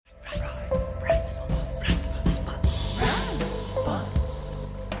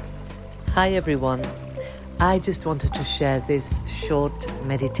Hi everyone. I just wanted to share this short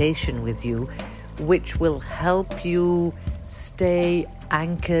meditation with you, which will help you stay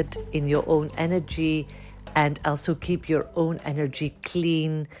anchored in your own energy and also keep your own energy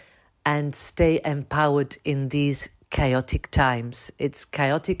clean and stay empowered in these chaotic times. It's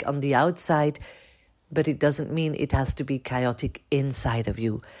chaotic on the outside, but it doesn't mean it has to be chaotic inside of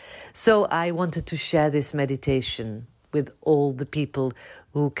you. So I wanted to share this meditation with all the people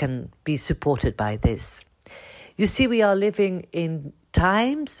who can be supported by this. You see, we are living in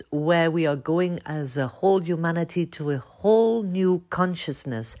times where we are going as a whole humanity to a whole new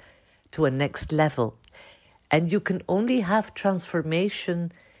consciousness, to a next level. And you can only have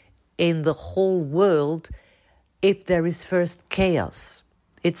transformation in the whole world if there is first chaos.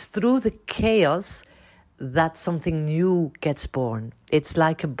 It's through the chaos that something new gets born. It's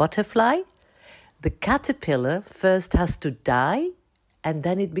like a butterfly. The caterpillar first has to die, and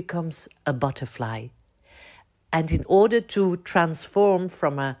then it becomes a butterfly. And in order to transform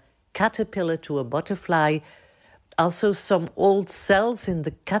from a caterpillar to a butterfly, also some old cells in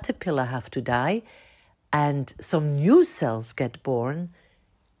the caterpillar have to die, and some new cells get born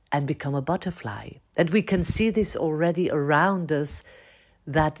and become a butterfly. And we can see this already around us,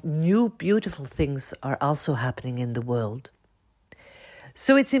 that new beautiful things are also happening in the world.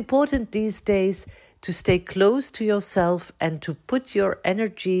 So it's important these days to stay close to yourself and to put your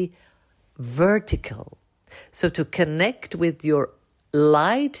energy vertical. So to connect with your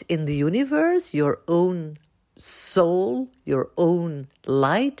light in the universe, your own soul, your own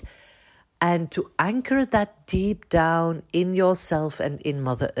light, and to anchor that deep down in yourself and in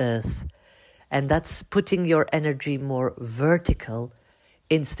Mother Earth. And that's putting your energy more vertical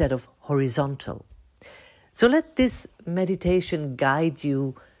instead of horizontal. So let this meditation guide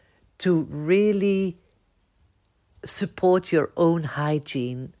you to really support your own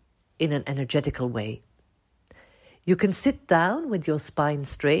hygiene in an energetical way. You can sit down with your spine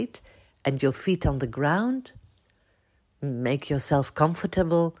straight and your feet on the ground. Make yourself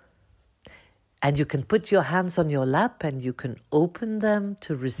comfortable. And you can put your hands on your lap and you can open them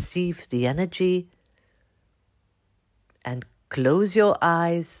to receive the energy. And close your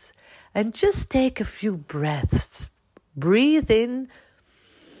eyes and just take a few breaths. Breathe in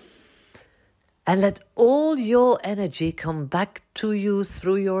and let all your energy come back to you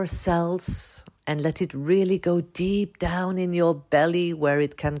through your cells, and let it really go deep down in your belly where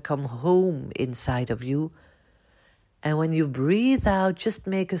it can come home inside of you. And when you breathe out, just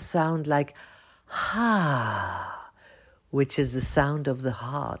make a sound like ha, which is the sound of the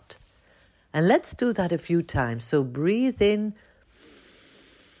heart. And let's do that a few times. So breathe in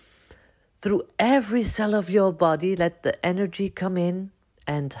through every cell of your body. Let the energy come in,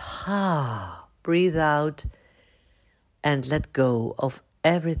 and ha, breathe out and let go of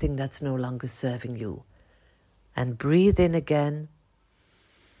everything that's no longer serving you. And breathe in again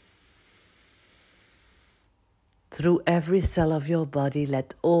through every cell of your body.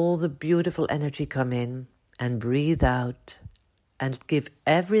 Let all the beautiful energy come in, and breathe out and give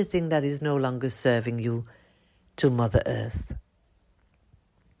everything that is no longer serving you to Mother Earth.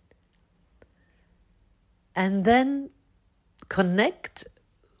 And then connect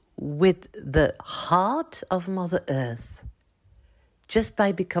with the heart of Mother Earth just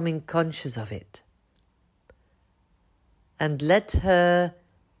by becoming conscious of it. And let her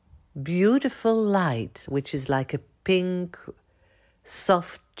beautiful light, which is like a pink,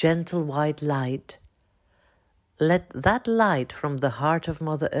 soft, gentle white light, let that light from the heart of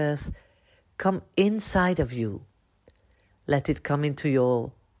Mother Earth come inside of you. Let it come into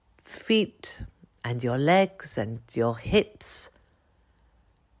your feet and your legs and your hips,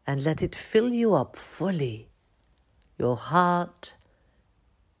 and let it fill you up fully. Your heart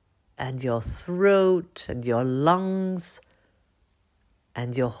and your throat and your lungs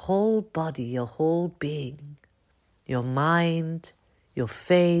and your whole body, your whole being, your mind, your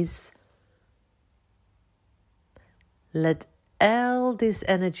face. Let all this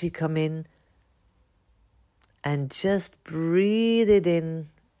energy come in and just breathe it in,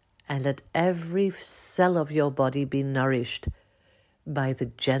 and let every cell of your body be nourished by the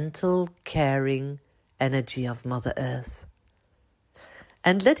gentle, caring energy of Mother Earth.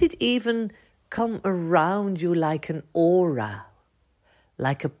 And let it even come around you like an aura,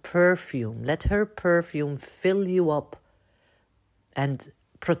 like a perfume. Let her perfume fill you up and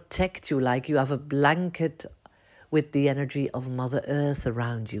protect you like you have a blanket with the energy of Mother Earth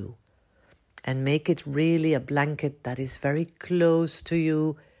around you. And make it really a blanket that is very close to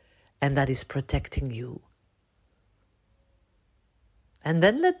you and that is protecting you. And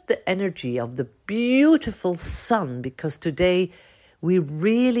then let the energy of the beautiful sun, because today We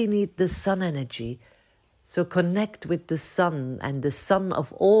really need the sun energy. So connect with the sun and the sun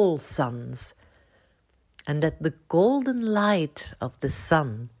of all suns. And let the golden light of the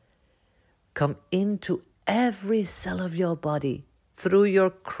sun come into every cell of your body, through your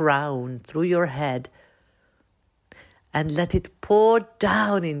crown, through your head, and let it pour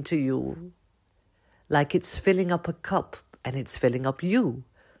down into you like it's filling up a cup and it's filling up you.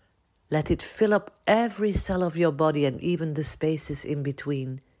 Let it fill up every cell of your body and even the spaces in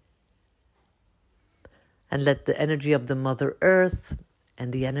between. And let the energy of the Mother Earth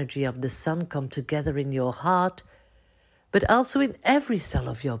and the energy of the sun come together in your heart, but also in every cell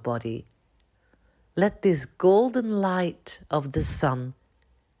of your body. Let this golden light of the sun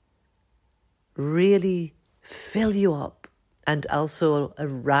really fill you up, and also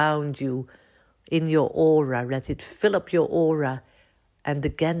around you in your aura. Let it fill up your aura, and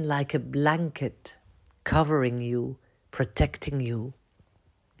again like a blanket covering you, protecting you.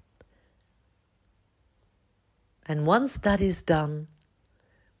 And once that is done,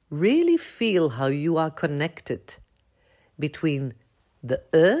 really feel how you are connected between the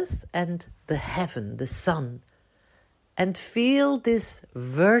earth and the heaven, the sun, and feel this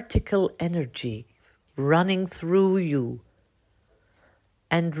vertical energy running through you,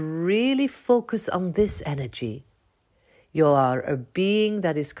 and really focus on this energy. You are a being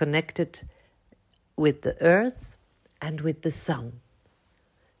that is connected with the earth and with the sun.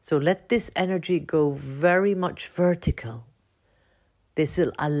 So let this energy go very much vertical. This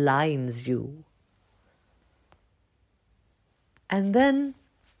aligns you. And then,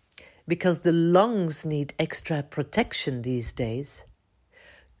 because the lungs need extra protection these days,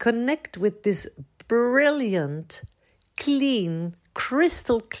 connect with this brilliant, clean,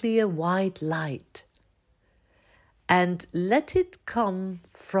 crystal clear white light. And let it come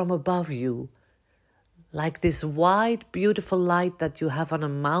from above you, like this white, beautiful light that you have on a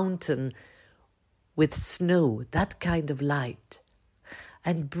mountain with snow, that kind of light.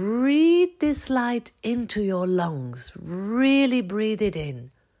 And breathe this light into your lungs. Really breathe it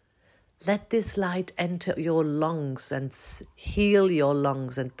in. Let this light enter your lungs and heal your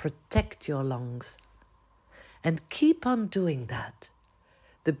lungs and protect your lungs. And keep on doing that.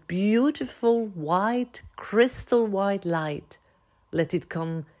 The beautiful white, crystal white light, let it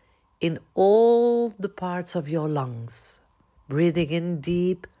come in all the parts of your lungs. Breathing in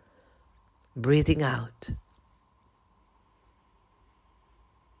deep, breathing out.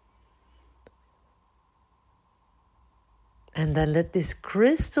 And then let this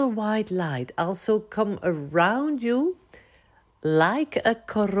crystal white light also come around you like a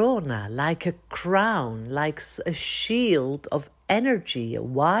corona, like a crown, like a shield of energy, a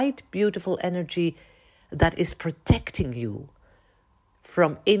white, beautiful energy that is protecting you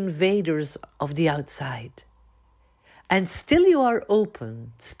from invaders of the outside. And still you are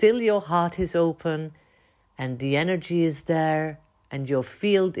open, still your heart is open, and the energy is there, and your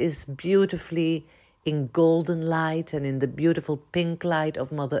field is beautifully in golden light and in the beautiful pink light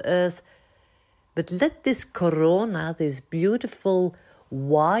of Mother Earth. But let this corona, this beautiful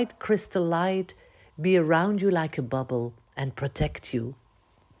white crystal light, be around you like a bubble and protect you.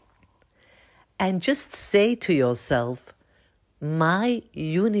 And just say to yourself, my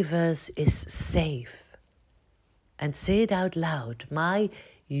universe is safe. And say it out loud, my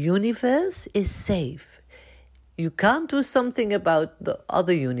universe is safe. You can't do something about the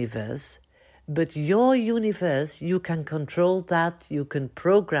other universe, but your universe, you can control that, you can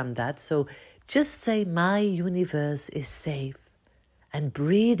program that. So just say, my universe is safe, and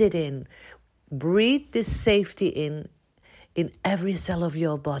breathe it in. Breathe this safety in every cell of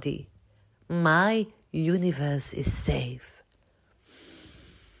your body. My universe is safe.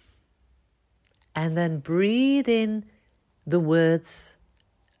 And then breathe in the words,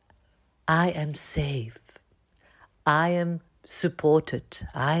 I am safe. I am supported.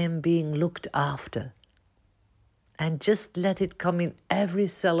 I am being looked after. And just let it come in every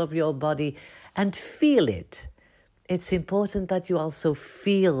cell of your body and feel it. It's important that you also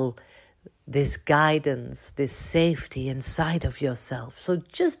feel this guidance, this safety inside of yourself. So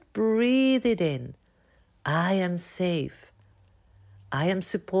just breathe it in. I am safe. I am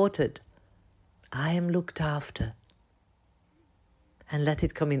supported. I am looked after. And let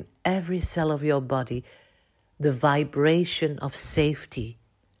it come in every cell of your body, the vibration of safety.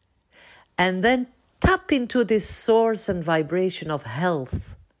 And then tap into this source and vibration of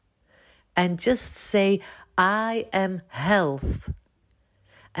health. And just say, I am health.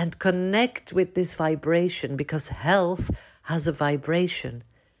 And connect with this vibration, because health has a vibration.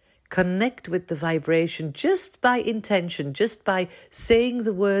 Connect with the vibration just by intention, just by saying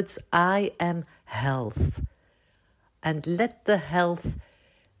the words, I am health. and let the health,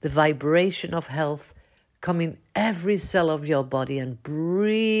 the vibration of health, come in every cell of your body, and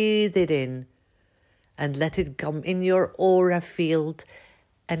breathe it in and let it come in your aura field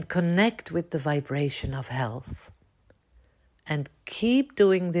and connect with the vibration of health. And keep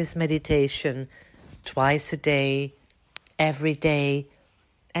doing this meditation twice a day, every day,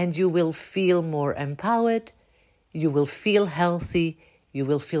 and you will feel more empowered, you will feel healthy, you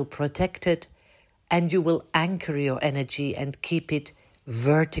will feel protected, and you will anchor your energy and keep it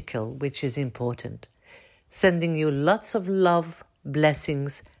vertical, which is important. Sending you lots of love,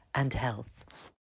 blessings, and health.